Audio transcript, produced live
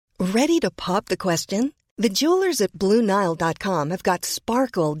Ready to pop the question? The jewelers at BlueNile.com have got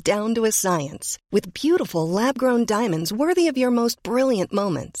sparkle down to a science with beautiful lab-grown diamonds worthy of your most brilliant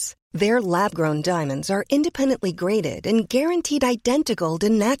moments. Their lab-grown diamonds are independently graded and guaranteed identical to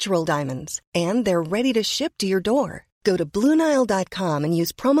natural diamonds, and they're ready to ship to your door. Go to BlueNile.com and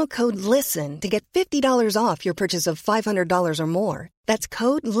use promo code LISTEN to get $50 off your purchase of $500 or more. That's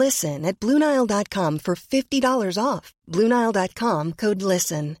code LISTEN at BlueNile.com for $50 off. BlueNile.com, code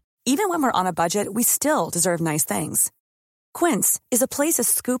LISTEN. Even when we're on a budget, we still deserve nice things. Quince is a place to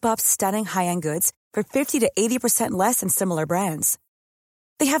scoop up stunning high-end goods for 50 to 80% less than similar brands.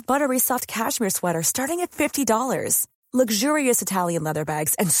 They have buttery soft cashmere sweaters starting at $50, luxurious Italian leather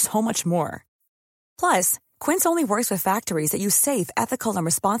bags, and so much more. Plus, Quince only works with factories that use safe, ethical, and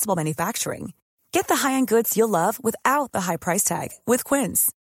responsible manufacturing. Get the high-end goods you'll love without the high price tag with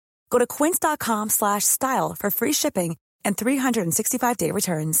Quince. Go to quince.com/style for free shipping and 365-day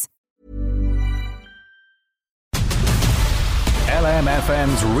returns.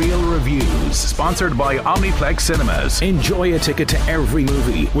 LMFM's Real Reviews, sponsored by Omniplex Cinemas. Enjoy a ticket to every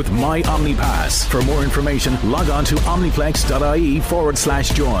movie with My OmniPass. For more information, log on to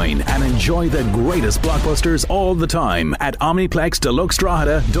omniplex.ie/join and enjoy the greatest blockbusters all the time at Omniplex Deluxe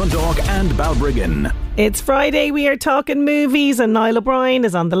Drogheda, Dundalk and Balbriggan. It's Friday, we are talking movies and Niall O'Brien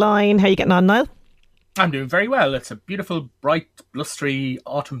is on the line. How are you getting on, Niall? I'm doing very well. It's a beautiful, bright, blustery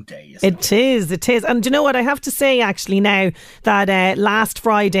autumn day. It is. And do you know what? I have to say, actually, now that last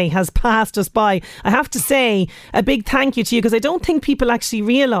Friday has passed us by, I have to say a big thank you to you, because I don't think people actually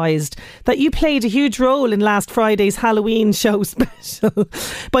realised that you played a huge role in last Friday's Halloween show special.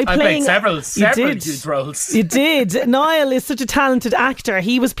 By playing several huge roles. You did. Niall is such a talented actor.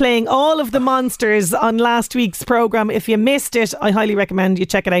 He was playing all of the monsters on last week's programme. If you missed it, I highly recommend you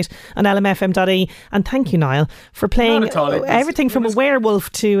check it out on lmfm.ie. And thank you, Niall, for playing everything from a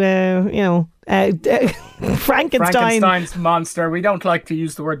werewolf to, Frankenstein's monster. We don't like to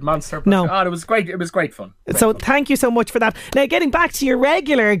use the word monster, but no. It was great. It was great fun. Thank you so much for that. Now, getting back to your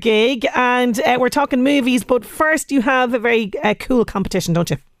regular gig, and we're talking movies, but first you have a very cool competition, don't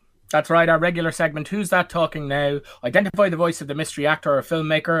you? That's right, our regular segment, Who's That Talking Now? Identify the voice of the mystery actor or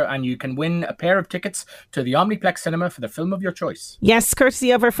filmmaker and you can win a pair of tickets to the Omniplex Cinema for the film of your choice. Yes,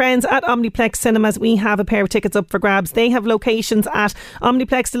 courtesy of our friends at Omniplex Cinemas, we have a pair of tickets up for grabs. They have locations at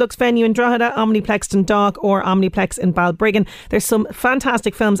Omniplex Deluxe Venue in Drogheda, Omniplex Dundalk or Omniplex in Balbriggan. There's some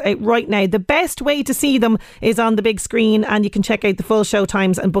fantastic films out right now. The best way to see them is on the big screen, and you can check out the full show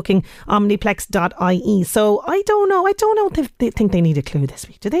times and booking omniplex.ie. So I don't know if they think they need a clue this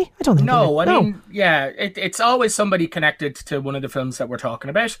week, do they? I don't think it's always somebody connected to one of the films that we're talking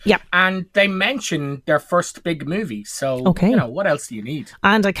about. Yeah. And they mention their first big movie. So, what else do you need?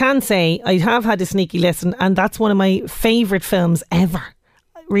 And I can say I have had a sneaky listen, and that's one of my favourite films ever.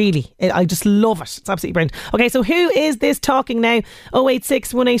 Really, I just love it. It's absolutely brilliant. Okay, so who is this talking now?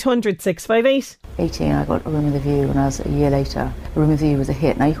 086 1800 658. 18, I got A Room with a View when I was a year later. A Room with a View was a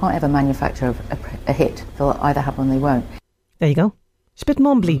hit. Now, you can't ever manufacture a hit. They'll either happen or they won't. There you go. It's a bit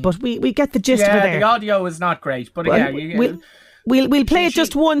mumbly, but we get the gist of it there. The audio is not great, but we'll play it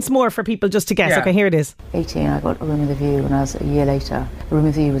just once more for people just to guess. Yeah. Okay, here it is. 18, I got A Room with a View when I was a year later. A Room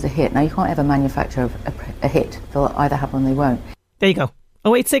with a View was a hit. Now, you can't ever manufacture a hit. They'll either happen or they won't. There you go.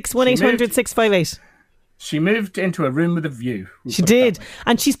 086 1800 658. She moved into A Room with a View. She did.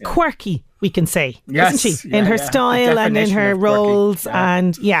 And she's quirky, we can say, yes, isn't she? In her style and in her roles.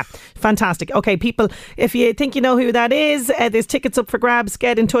 And fantastic. Okay, people, if you think you know who that is, there's tickets up for grabs.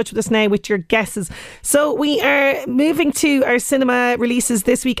 Get in touch with us now with your guesses. So we are moving to our cinema releases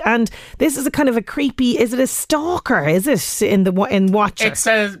this week, and this is a kind of a creepy, is it a stalker? Is it in Watcher?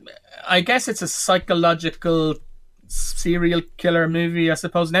 I guess it's a psychological serial killer movie, I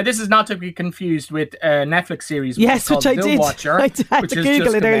suppose. Now, this is not to be confused with a Netflix series, which I did. Watcher, I had to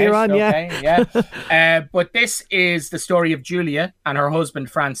Google it earlier on. But this is the story of Julia and her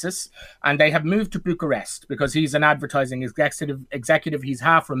husband Francis, and they have moved to Bucharest because he's an advertising executive. He's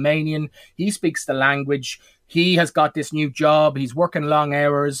half Romanian. He speaks the language. He has got this new job. He's working long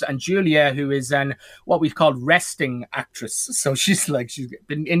hours. And Julia, who is what we've called resting actress. So she's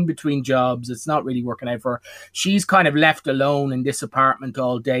been in between jobs. It's not really working out for her. She's kind of left alone in this apartment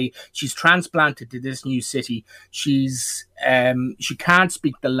all day. She's transplanted to this new city. She can't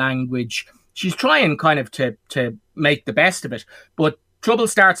speak the language. She's trying kind of to make the best of it. But trouble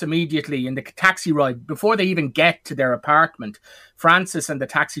starts immediately in the taxi ride. Before they even get to their apartment, Francis and the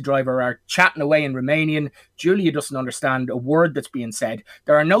taxi driver are chatting away in Romanian. Julia doesn't understand a word that's being said.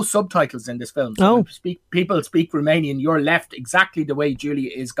 There are no subtitles in this film. So when people speak Romanian, you're left exactly the way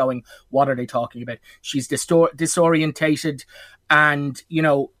Julia is going. What are they talking about? She's disorientated. And, you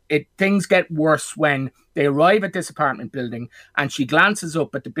know, things get worse when they arrive at this apartment building and she glances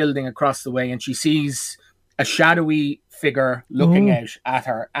up at the building across the way and she sees a shadowy figure looking out at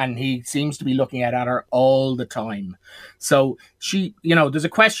her, and he seems to be looking at her all the time. So she, you know, there's a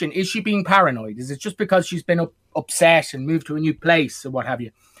question, is she being paranoid? Is it just because she's been upset and moved to a new place or what have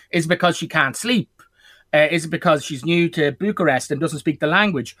you? Is it because she can't sleep? Is it because she's new to Bucharest and doesn't speak the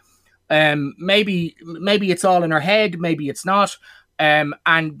language? Maybe it's all in her head, maybe it's not.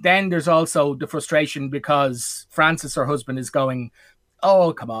 And then there's also the frustration because Francis, her husband, is going,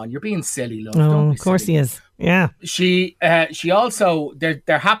 oh, come on, you're being silly, love. Don't be of course silly. he is. Yeah. She also, there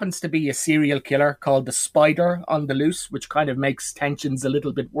happens to be a serial killer called the Spider on the loose, which kind of makes tensions a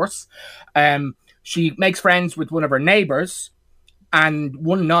little bit worse. She makes friends with one of her neighbours, and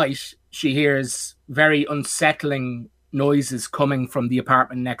one night she hears very unsettling noises coming from the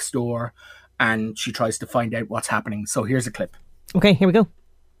apartment next door, and she tries to find out what's happening. So here's a clip. Okay, here we go.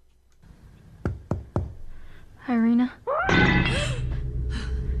 Hi, Irina.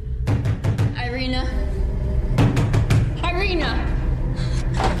 Irina. Irina!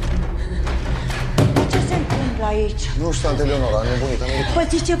 Ce se întâmplă aici? Nu știu, Tante Leonora, am nebunit, am nebunit.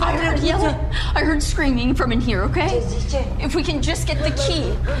 Păi ce I heard yelling. I heard screaming from in here, okay? Ce zice? If we can just get the key.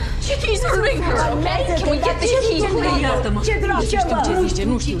 He's hurting her, okay? Can we get the key, please? Ce dracu, Nu știu ce zice,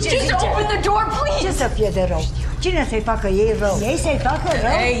 nu știu ce zice. Just open the door, Ce please! să fie de rău? Cine să-i facă ei rău? Ei să-i facă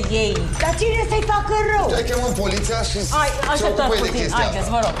rău? Ei. Dar cine să-i facă rău? Hai, chemăm poliția și se ocupă de chestia asta.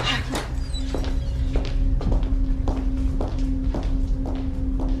 Vă rog.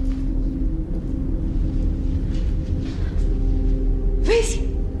 Vezi?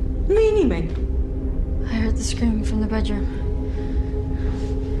 Nu-i nimeni. I heard the screaming from the bedroom.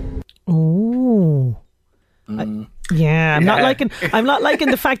 Oh. Yeah, I'm not liking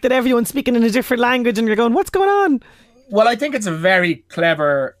the fact that everyone's speaking in a different language and you're going, what's going on? Well, I think it's a very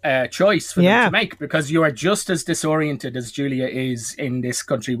clever choice for them to make, because you are just as disoriented as Julia is in this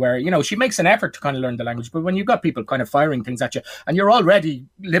country where, you know, she makes an effort to kind of learn the language, but when you've got people kind of firing things at you and you're already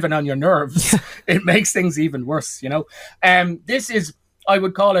living on your nerves, it makes things even worse, you know. This is, I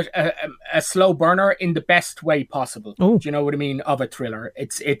would call it a slow burner in the best way possible. Oh. Do you know what I mean? Of a thriller.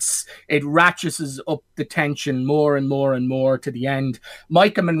 It ratchets up the tension more and more and more to the end.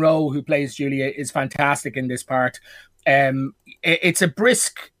 Micah Monroe, who plays Julia, is fantastic in this part. It's a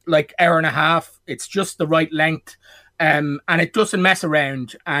brisk, like, hour and a half. It's just the right length. And it doesn't mess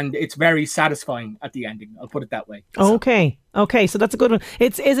around, and it's very satisfying at the ending. I'll put it that way. Okay, so that's a good one.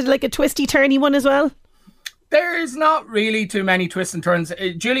 Is it like a twisty turny one as well? There's not really too many twists and turns.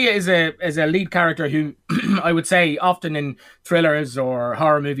 Julia is a lead character who I would say often in thrillers or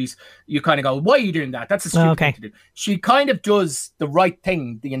horror movies, you kind of go, why are you doing that? That's a stupid thing to do. She kind of does the right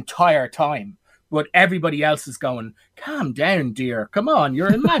thing the entire time, but everybody else is going, calm down, dear. Come on,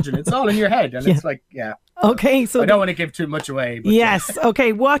 imagine it's all in your head. And it's like, yeah. Okay, so I don't want to give too much away. But yes,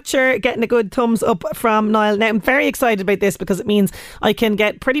 okay. Watcher getting a good thumbs up from Niall. Now, I'm very excited about this because it means I can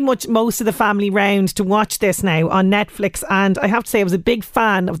get pretty much most of the family round to watch this now on Netflix. And I have to say, I was a big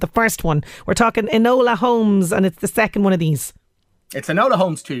fan of the first one. We're talking Enola Holmes, and it's the second one of these. It's Enola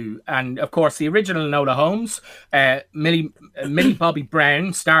Holmes 2, and of course the original Enola Holmes, Millie Bobby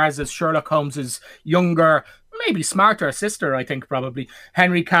Brown stars as Sherlock Holmes's younger, maybe smarter sister, I think probably.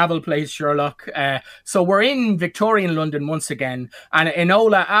 Henry Cavill plays Sherlock. So we're in Victorian London once again, and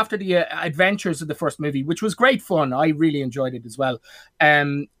Enola, after the adventures of the first movie, which was great fun, I really enjoyed it as well,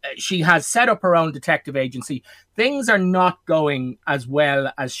 she has set up her own detective agency. Things are not going as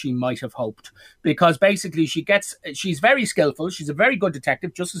well as she might have hoped, because basically she's very skillful. She's a very good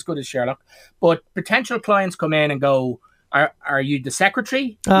detective, just as good as Sherlock, but potential clients come in and go, Are you the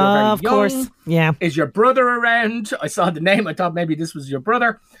secretary? Of course. Yeah. Is your brother around? I saw the name. I thought maybe this was your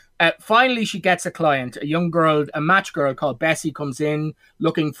brother. Finally, she gets a client, a young girl, a match girl called Bessie comes in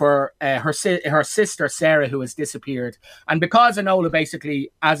looking for her sister, Sarah, who has disappeared. And because Enola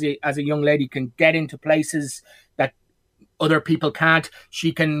basically, as a young lady, can get into places that other people can't,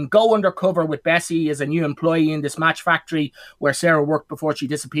 she can go undercover with Bessie as a new employee in this match factory where Sarah worked before she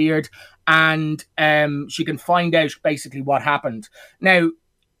disappeared, and she can find out basically what happened. Now,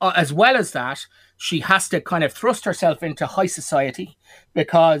 as well as that, she has to kind of thrust herself into high society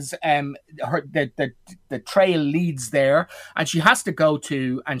because the trail leads there, and she has to go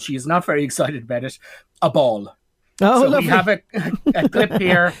to, and she is not very excited about it, a ball. Oh, so lovely. we have a clip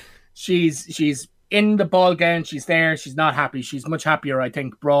here. She's in the ball gown. She's there. She's not happy. She's much happier, I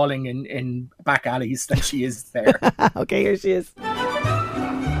think, brawling in back alleys than she is there. Okay, here she is.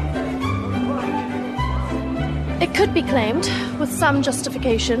 It could be claimed, with some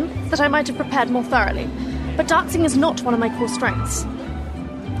justification, that I might have prepared more thoroughly, but dancing is not one of my core strengths.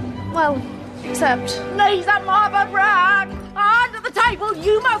 Well, except... Lisa Marble Bragg! Under the table,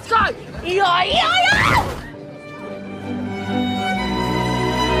 you must go!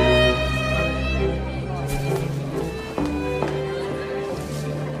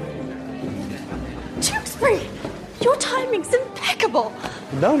 Tewkesbury! Your timing's impeccable!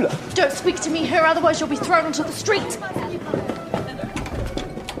 Nola! Don't speak to me here, otherwise you'll be thrown onto the street!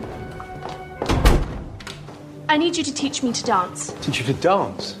 I need you to teach me to dance. Teach you to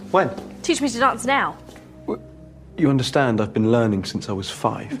dance? When? Teach me to dance now. You understand, I've been learning since I was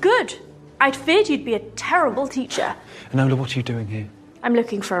 5. Good. I'd feared you'd be a terrible teacher. Nola, what are you doing here? I'm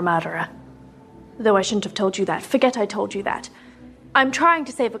looking for a murderer. Though I shouldn't have told you that. Forget I told you that. I'm trying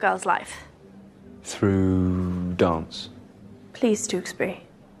to save a girl's life. Through dance? Please, Tewkesbury.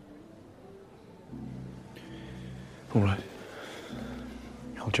 All right.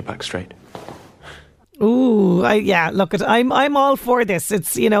 Hold your back straight. Ooh, I'm all for this.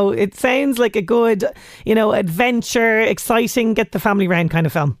 It's, it sounds like a good, adventure, exciting, get the family round kind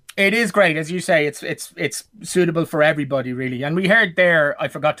of film. It is great, as you say. It's suitable for everybody, really. And we heard there, I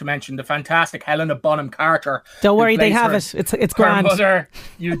forgot to mention, the fantastic Helena Bonham Carter. Don't worry, they have it. It's grand. Her mother,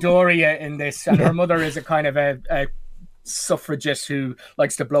 Eudora, in this, and her mother is a kind of a suffragist who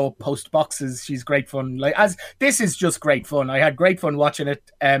likes to blow up post boxes. She's great fun. This is just great fun. I had great fun watching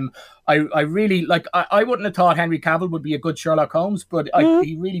it. I really I wouldn't have thought Henry Cavill would be a good Sherlock Holmes, but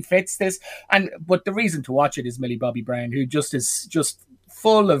he really fits this. But the reason to watch it is Millie Bobby Brown, who is just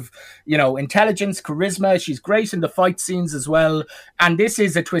full of, intelligence, charisma. She's great in the fight scenes as well. And this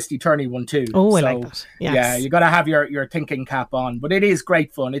is a twisty turny one too. Oh, I like that. Yes. Yeah, you got to have your thinking cap on. But it is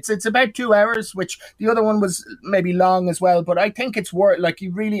great fun. It's about 2 hours, which the other one was maybe long as well. But I think it's worth.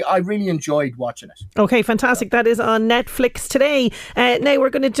 I really enjoyed watching it. Okay, fantastic. That is on Netflix today. Now we're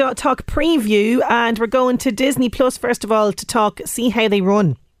going to talk preview, and we're going to Disney Plus first of all to talk See How They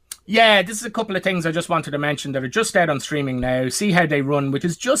Run. Yeah, this is a couple of things I just wanted to mention that are just out on streaming now. See How They Run, which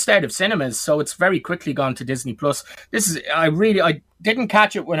is just out of cinemas, so it's very quickly gone to Disney Plus. I didn't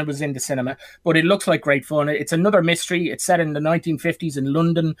catch it when it was in the cinema, but it looks like great fun. It's another mystery. It's set in the 1950s in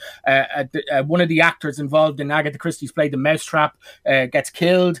London. One of the actors involved in Agatha Christie's play The Mousetrap gets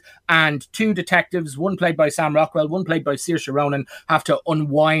killed, and 2 detectives, one played by Sam Rockwell, one played by Saoirse Ronan, have to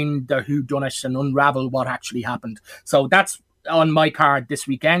unwind the whodunit and unravel what actually happened. So that's on my card this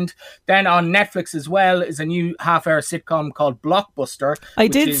weekend. Then on Netflix as well is a new half-hour sitcom called Blockbuster. I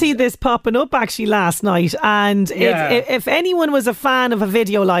did see this popping up actually last night, and if anyone was a fan of a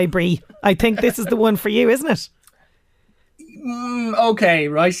video library, I think this is the one for you, isn't it? Okay,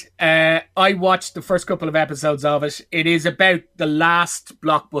 right. I watched the first couple of episodes of it. It is about the last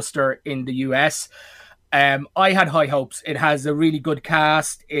Blockbuster in the US. I had high hopes. It has a really good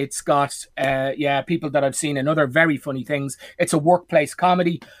cast. It's got people that I've seen in other very funny things. It's a workplace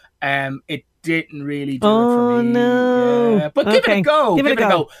comedy. It didn't really do it for me. Oh no! Yeah. But give it a go. Give it a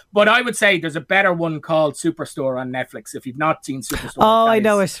go. But I would say there's a better one called Superstore on Netflix. If you've not seen Superstore, I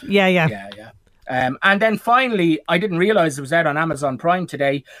know it. Yeah. And then finally, I didn't realize it was out on Amazon Prime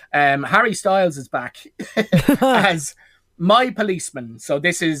today. Harry Styles is back as My Policeman. So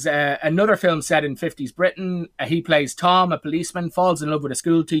this is another film set in 50s Britain. He plays Tom, a policeman, falls in love with a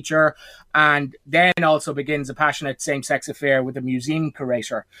school teacher, and then also begins a passionate same-sex affair with a museum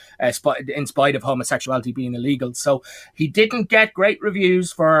curator, in spite of homosexuality being illegal. So he didn't get great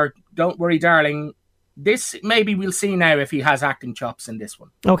reviews for Don't Worry Darling. This maybe we'll see now if he has acting chops in this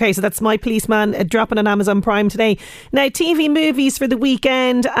one. Okay, so that's My Policeman dropping on Amazon Prime today. Now, TV movies for the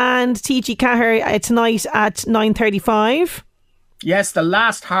weekend, and TG Cahir tonight at 9:35. Yes, The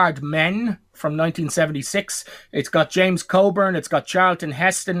Last Hard Men from 1976. It's got James Coburn. It's got Charlton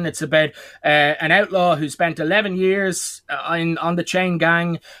Heston. It's about an outlaw who spent 11 years on the chain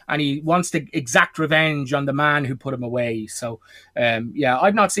gang, and he wants to exact revenge on the man who put him away. So,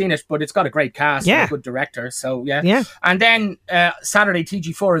 I've not seen it, but it's got a great cast and a good director. So, yeah. And then Saturday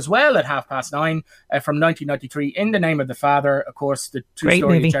TG4 as well at 9:30 from 1993, In the Name of the Father. Of course, the true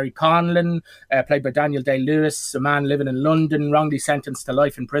story of Jerry Conlon, played by Daniel Day-Lewis, a man living in London, wrongly sentenced to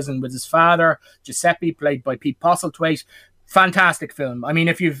life in prison with his father, Giuseppe, played by Pete Postlethwaite. Fantastic film. I mean,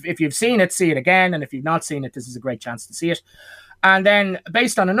 if you've seen it, see it again, and if you've not seen it, this is a great chance to see it. And then,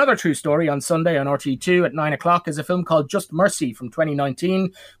 based on another true story, on Sunday on RTÉ2 at 9 o'clock is a film called Just Mercy from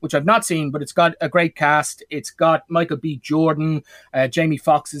 2019, which I've not seen, but it's got a great cast. It's got Michael B. Jordan, Jamie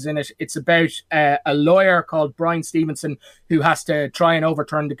Foxx is in it. It's about a lawyer called Brian Stevenson who has to try and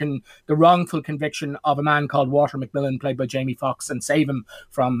overturn the wrongful conviction of a man called Walter McMillan, played by Jamie Foxx, and save him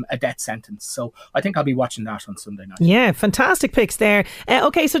from a death sentence. So I think I'll be watching that on Sunday night. Yeah, fantastic picks there.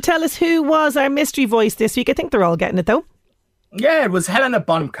 Okay, so tell us, who was our mystery voice this week? I think they're all getting it though. Yeah, it was Helena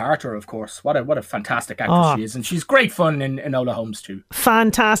Bonham Carter, of course. What a fantastic actress she is. And she's great fun in Enola Holmes too.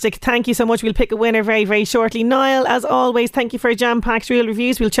 Fantastic. Thank you so much. We'll pick a winner very, very shortly. Niall, as always, thank you for a jam-packed Real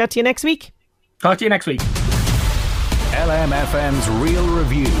Reviews. We'll chat to you next week. Talk to you next week. LMFM's Real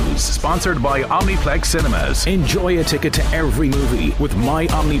Reviews, sponsored by Omniplex Cinemas. Enjoy a ticket to every movie with My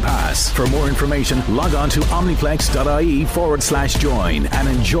OmniPass. For more information, log on to omniplex.ie/join and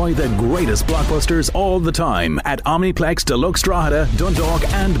enjoy the greatest blockbusters all the time at Omniplex Deluxe Drogheda, Dundalk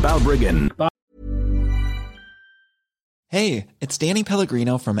and Balbriggan. Hey, it's Danny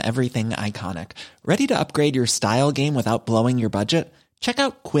Pellegrino from Everything Iconic. Ready to upgrade your style game without blowing your budget? Check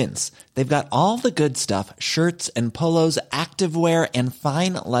out Quince. They've got all the good stuff, shirts and polos, activewear, and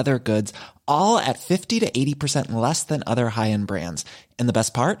fine leather goods, all at 50 to 80% less than other high-end brands. And the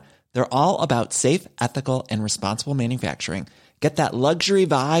best part? They're all about safe, ethical, and responsible manufacturing. Get that luxury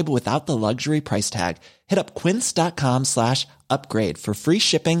vibe without the luxury price tag. Hit up quince.com/upgrade for free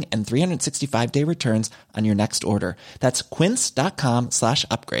shipping and 365-day returns on your next order. That's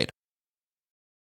quince.com/upgrade.